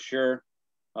go for sure.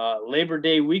 Labor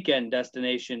Day weekend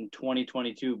destination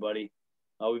 2022, buddy.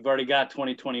 We've already got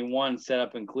 2021 set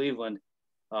up in Cleveland.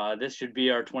 This should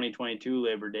be our 2022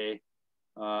 Labor Day.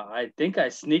 I think I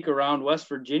sneak around West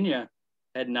Virginia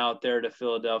heading out there to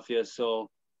Philadelphia. So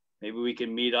maybe we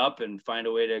can meet up and find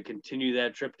a way to continue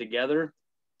that trip together.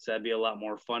 So that'd be a lot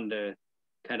more fun to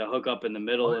kind of hook up in the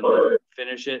middle and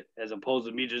finish it, as opposed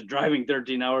to me just driving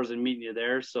 13 hours and meeting you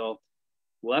there. So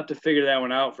we'll have to figure that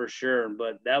one out for sure.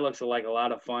 But that looks like a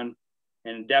lot of fun,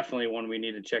 and definitely one we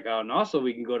need to check out. And also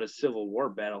we can go to Civil War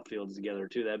battlefields together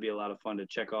too. That'd be a lot of fun to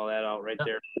check all that out right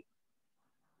there.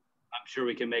 I'm sure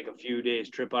we can make a few days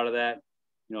trip out of that,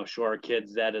 show our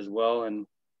kids that as well. And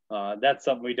that's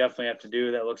something we definitely have to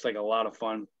do. That looks like a lot of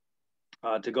fun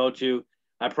to go to.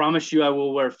 I promise you I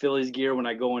will wear Phillies gear when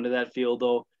I go into that field,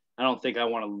 though. I don't think I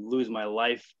want to lose my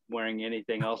life wearing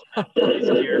anything else but Phillies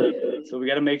gear. So we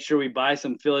got to make sure we buy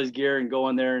some Phillies gear and go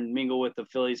in there and mingle with the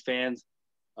Phillies fans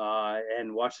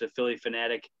and watch the Philly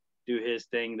fanatic do his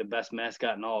thing. The best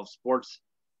mascot in all of sports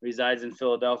resides in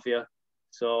Philadelphia.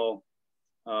 So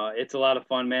it's a lot of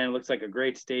fun, man. It looks like a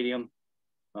great stadium.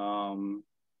 I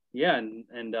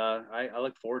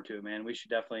look forward to it, man. We should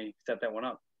definitely set that one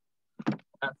up.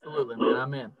 Absolutely, man.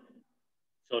 I'm in.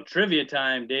 So trivia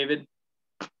time, David.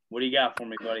 What do you got for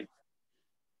me, buddy?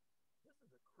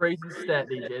 Crazy stat,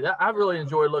 DJ. I really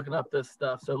enjoy looking up this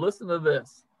stuff. So listen to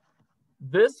this.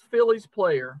 This Phillies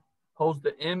player holds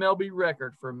the MLB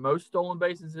record for most stolen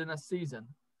bases in a season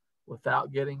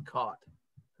without getting caught.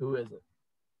 Who is it?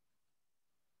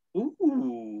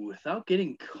 Ooh, without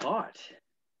getting caught.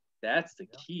 That's the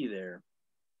key there.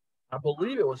 I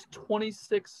believe it was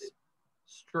 26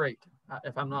 straight,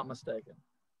 if I'm not mistaken.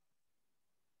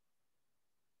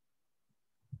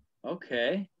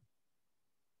 Okay.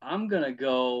 I'm going to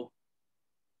go.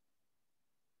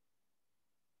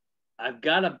 I've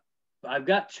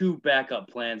got two backup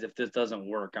plans if this doesn't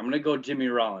work. I'm going to go Jimmy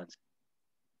Rollins.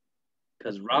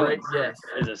 Because Rollins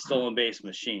is a stolen base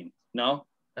machine. No?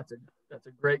 That's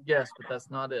a great guess, but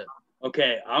that's not it.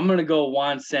 Okay, I'm going to go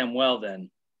Juan Samuel then.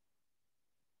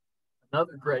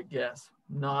 Another great guess.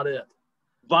 Not it.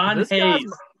 Von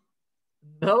Hayes.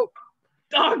 Nope.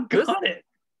 Doggone it.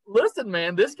 Listen,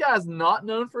 man, this guy's not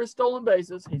known for his stolen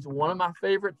bases. He's one of my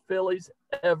favorite Phillies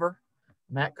ever.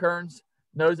 Matt Kearns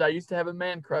knows I used to have a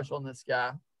man crush on this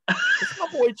guy. It's my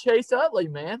boy Chase Utley,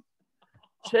 man.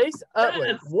 Chase Utley.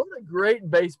 Yes. What a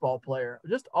great baseball player.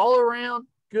 Just all around,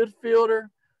 good fielder,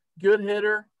 good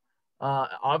hitter.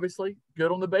 Obviously,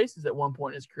 good on the bases at one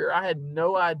point in his career. I had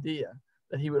no idea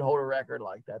that he would hold a record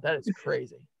like that. That is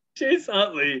crazy. Chase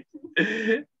Utley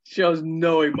shows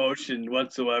no emotion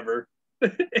whatsoever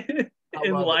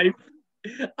in life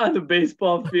on the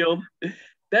baseball field.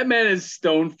 That man is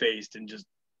stone-faced and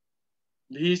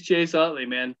he's Chase Utley,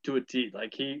 man, to a T.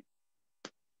 Like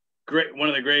great, one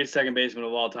of the greatest second basemen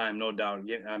of all time, no doubt.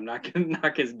 I'm not going to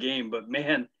knock his game, but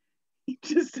man, he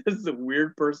just has a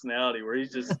weird personality where he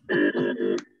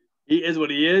is what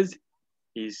he is.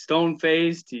 He's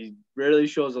stone-faced. He rarely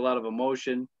shows a lot of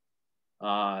emotion.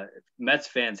 Mets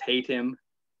fans hate him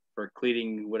for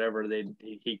cleating whatever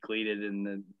he cleated in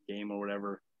the game or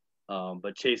whatever.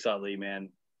 But Chase Utley, man,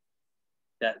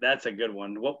 That's a good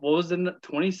one. What was the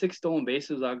 26 stolen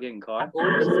bases without getting I caught?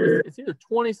 believe it's either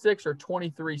 26 or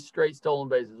 23 straight stolen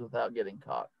bases without getting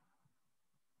caught.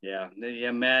 Yeah,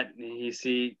 Matt.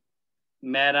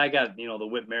 Matt, I got the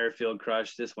Whit Merrifield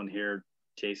crush. This one here,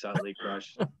 Chase Utley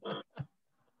crush.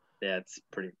 Yeah, it's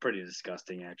pretty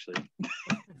disgusting, actually.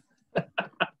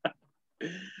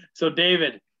 So,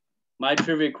 David, my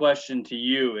trivia question to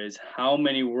you is: how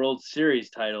many World Series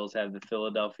titles have the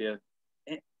Philadelphia,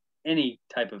 any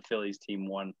type of Phillies team,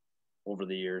 won over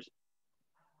the years?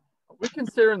 Are we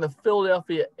considering the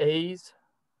Philadelphia A's?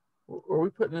 Are we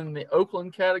putting in the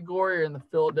Oakland category or in the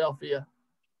Philadelphia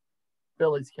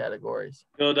Phillies categories?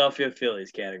 Philadelphia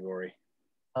Phillies category.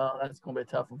 That's going to be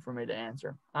a tough one for me to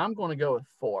answer. I'm going to go with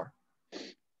 4.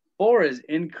 4 is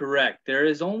incorrect. There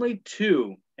is only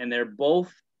 2, and they're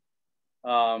both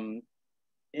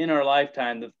in our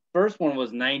lifetime. The first one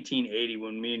was 1980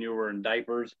 when me and you were in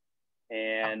diapers,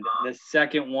 and the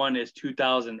second one is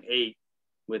 2008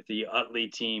 with the Utley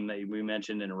team that we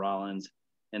mentioned in Rollins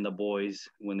and the boys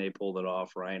when they pulled it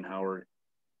off. Ryan Howard,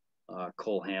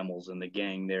 Cole Hamels, and the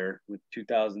gang there with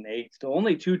 2008. So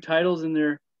only 2 titles in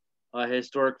their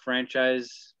historic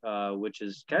franchise, which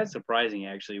is kind of surprising,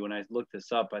 actually. When I looked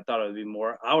this up, I thought it would be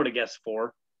more. I would have guessed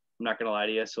 4. I'm not going to lie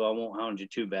to you, so I won't hound you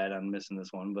too bad on missing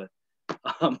this one.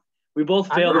 But we both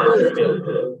failed that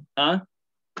trivia. Huh?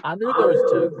 I knew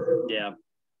those 2. Yeah. And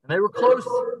they were close.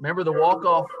 Remember the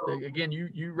walk-off? Again,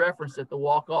 you referenced it, the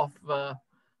walk-off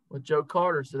with Joe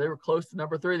Carter. So they were close to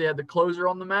number 3. They had the closer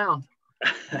on the mound.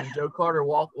 And Joe Carter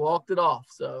walked it off.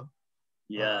 So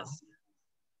yes.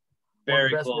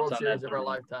 Very one of the Very best close World on Series that of our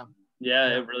lifetime. Yeah,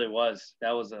 it really was.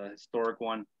 That was a historic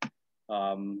one.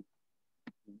 A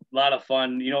lot of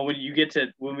fun.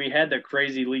 When we had the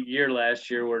crazy league year last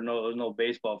year where there was no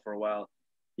baseball for a while,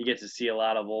 you get to see a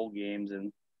lot of old games,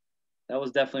 and that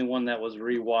was definitely one that was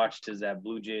rewatched, is that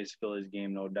Blue Jays Phillies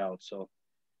game, no doubt. So,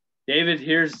 David,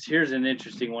 here's an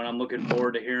interesting one. I'm looking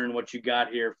forward to hearing what you got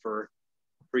here for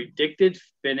predicted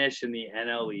finish in the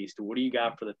NL East. What do you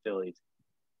got for the Phillies?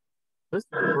 This is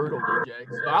brutal, DJ.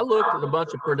 So I looked at a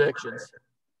bunch of predictions.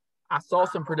 I saw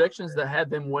some predictions that had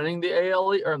them winning the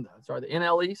the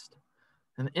NL East.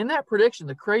 And in that prediction,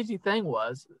 the crazy thing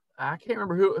was, I can't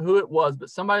remember who it was, but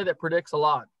somebody that predicts a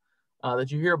lot,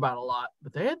 that you hear about a lot.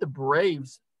 But they had the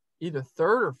Braves either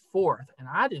 3rd or 4th, and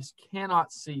I just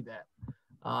cannot see that.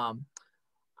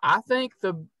 I think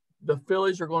the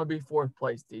Phillies are going to be 4th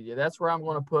place, DJ. That's where I'm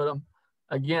going to put them.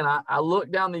 Again, I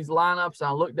look down these lineups,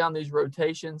 I look down these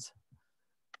rotations,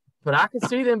 but I could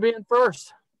see them being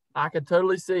 1st. I could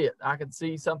totally see it. I could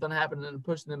see something happening and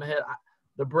pushing them ahead.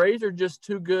 The Braves are just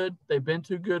too good. They've been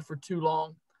too good for too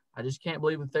long. I just can't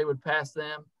believe that they would pass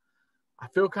them. I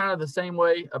feel kind of the same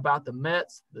way about the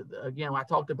Mets. Again, I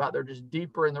talked about they're just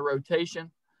deeper in the rotation.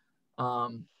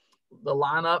 The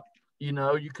lineup,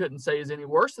 you couldn't say is any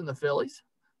worse than the Phillies.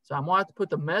 So I'm going to have to put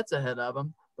the Mets ahead of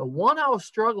them. The one I was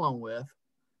struggling with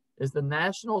is the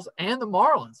Nationals and the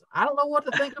Marlins. I don't know what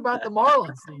to think about the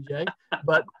Marlins, DJ,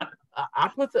 but I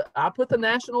put the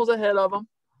Nationals ahead of them.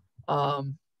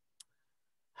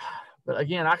 But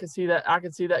again, I can see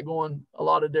that going a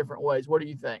lot of different ways. What do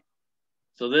you think?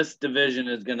 So this division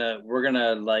we're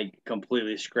gonna like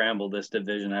completely scramble this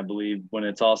division, I believe, when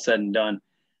it's all said and done.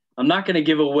 I'm not gonna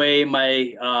give away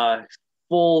my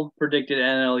full predicted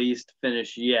NL East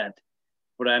finish yet,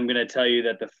 but I'm gonna tell you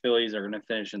that the Phillies are gonna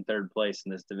finish in 3rd place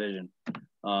in this division.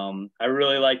 I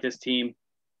really like this team.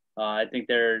 I think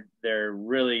they're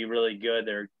really, really good.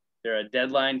 They're a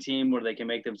deadline team where they can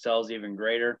make themselves even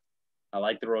greater. I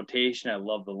like the rotation. I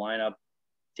love the lineup.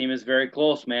 Team is very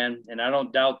close, man, and I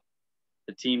don't doubt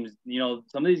the teams.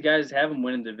 Some of these guys have them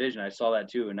winning the division. I saw that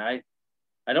too, and I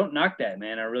don't knock that,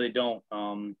 man. I really don't.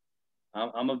 I'm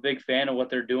a big fan of what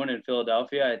they're doing in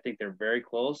Philadelphia. I think they're very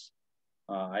close.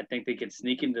 I think they could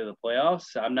sneak into the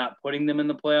playoffs. I'm not putting them in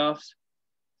the playoffs.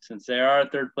 Since they are a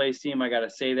 3rd place team, I got to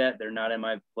say that they're not in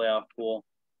my playoff pool.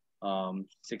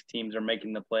 6 teams are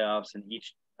making the playoffs in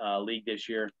each league this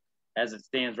year. As it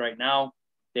stands right now,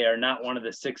 they are not one of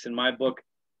the 6 in my book.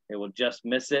 They will just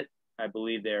miss it. I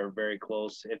believe they are very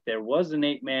close. If there was an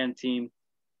 8-man team,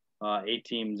 8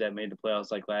 teams that made the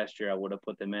playoffs like last year, I would have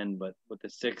put them in. But with the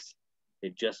 6, they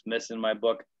just miss in my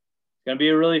book. It's going to be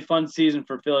a really fun season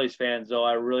for Phillies fans, though.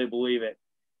 I really believe it.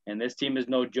 And this team is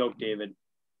no joke, David.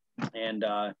 And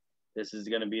this is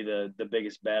going to be the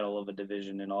biggest battle of a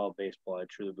division in all of baseball. I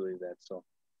truly believe that. So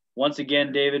once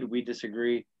again, David, we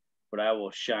disagree, but I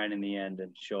will shine in the end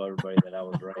and show everybody that I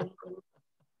was right.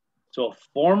 So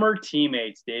former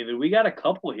teammates, David, we got a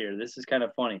couple here. This is kind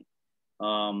of funny,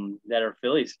 that are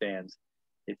Phillies fans.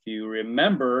 If you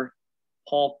remember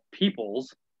Paul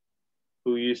Peoples,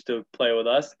 who used to play with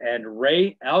us, and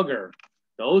Ray Alger.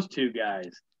 Those two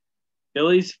guys,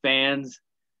 Phillies fans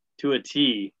to a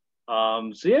T.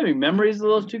 So you have any memories of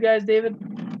those two guys, David?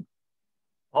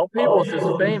 Paul Peoples is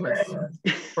famous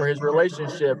for his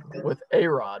relationship with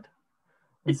A-Rod.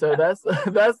 And so that's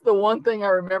the one thing I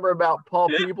remember about Paul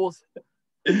Peoples.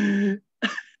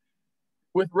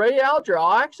 With Ray Alger,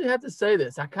 I'll actually have to say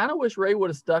this. I kind of wish Ray would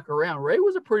have stuck around. Ray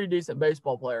was a pretty decent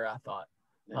baseball player, I thought.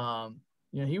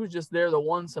 He was just there the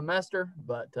one semester,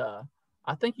 but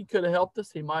I think he could have helped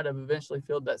us. He might have eventually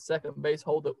filled that second base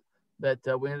hole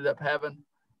that we ended up having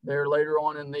there later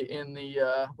on in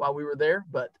the while we were there.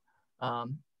 But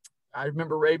I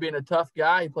remember Ray being a tough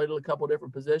guy. He played a couple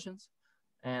different positions,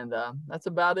 and that's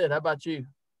about it. How about you?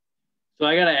 So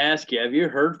I got to ask you, have you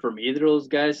heard from either of those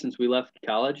guys since we left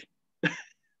college?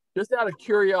 Just out of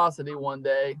curiosity, one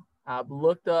day I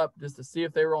looked up just to see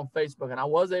if they were on Facebook, and I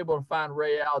was able to find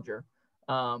Ray Alger,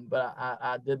 but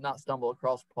I did not stumble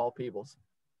across Paul Peoples.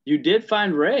 You did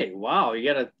find Ray. Wow, you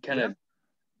got to kind of.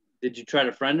 Did you try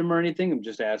to friend him or anything? I'm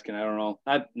just asking. I don't know.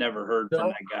 I've never heard from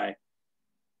that guy.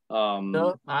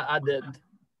 No, I didn't.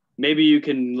 Maybe you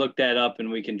can look that up,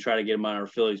 and we can try to get him on our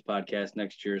Phillies podcast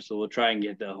next year. So we'll try and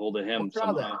get a hold of him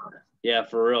somehow. Yeah,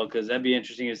 for real, because that'd be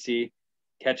interesting to see,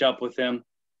 catch up with him.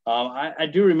 I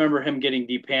do remember him getting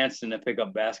de-pantsed in a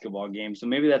pickup basketball game, so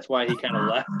maybe that's why he kind of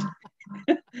left.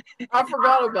 I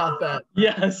forgot about that.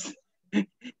 Yes.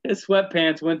 His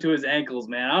sweatpants went to his ankles,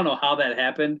 man. I don't know how that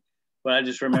happened, but I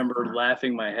just remember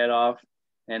laughing my head off.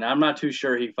 And I'm not too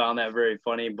sure he found that very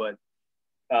funny, but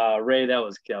Ray, that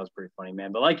was pretty funny,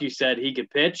 man. But like you said, he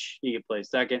could pitch. He could play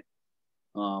second.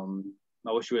 I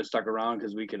wish we had stuck around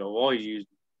because we could have always used,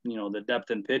 the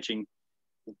depth in pitching.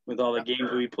 With all the games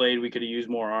we played, we could have used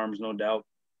more arms, no doubt.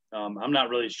 I'm not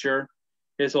really sure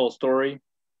his whole story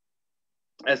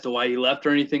as to why he left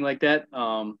or anything like that.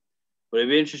 But it'd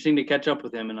be interesting to catch up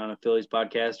with him and on a Phillies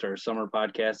podcast or a summer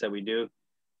podcast that we do.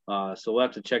 So we'll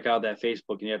have to check out that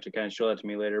Facebook, and you have to kind of show that to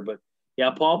me later. But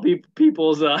yeah, Paul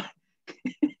Peoples. I'm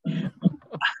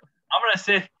gonna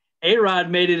say A-Rod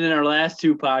made it in our last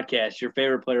two podcasts. Your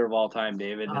favorite player of all time,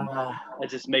 David, and that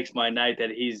just makes my night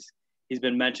that he's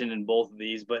been mentioned in both of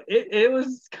these. But it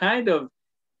was kind of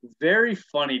very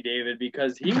funny, David,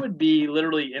 because he would be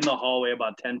literally in the hallway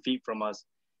about 10 feet from us,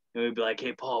 and we'd be like,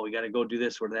 "Hey, Paul, we got to go do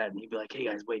this or that," and he'd be like, "Hey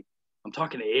guys, wait, I'm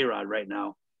talking to A-Rod right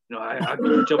now. I'll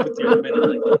catch up with you in a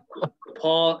minute." Like,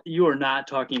 Paul, you are not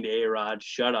talking to A-Rod.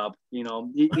 Shut up.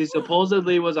 He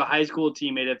supposedly was a high school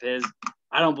teammate of his.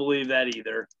 I don't believe that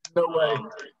either. No way. I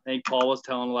think Paul was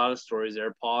telling a lot of stories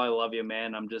there. Paul, I love you,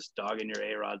 man. I'm just dogging your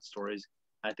A-Rod stories.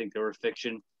 I think they were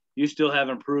fiction. You still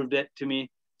haven't proved it to me,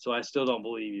 so I still don't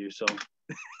believe you. So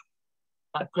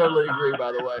I totally agree,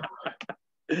 by the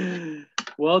way.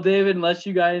 Well, David, unless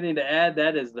you got anything to add,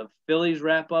 that is the Phillies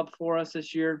wrap up for us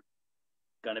this year.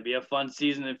 Going to be a fun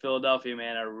season in Philadelphia,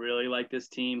 man. I really like this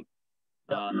team.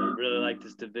 I really like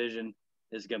this division.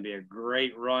 This is going to be a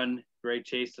great run, great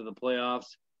chase to the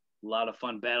playoffs. A lot of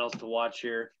fun battles to watch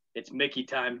here. It's Mickey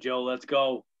time, Joe. Let's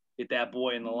go get that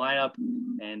boy in the lineup.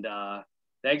 And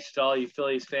thanks to all you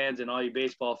Phillies fans and all you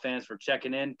baseball fans for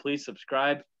checking in. Please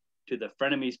subscribe to the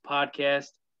Frenemies podcast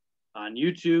on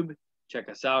YouTube. Check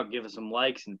us out. Give us some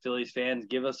likes. And Phillies fans,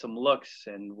 give us some looks.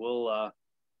 And we'll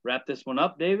wrap this one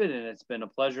up, David. And it's been a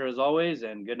pleasure as always.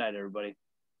 And good night, everybody.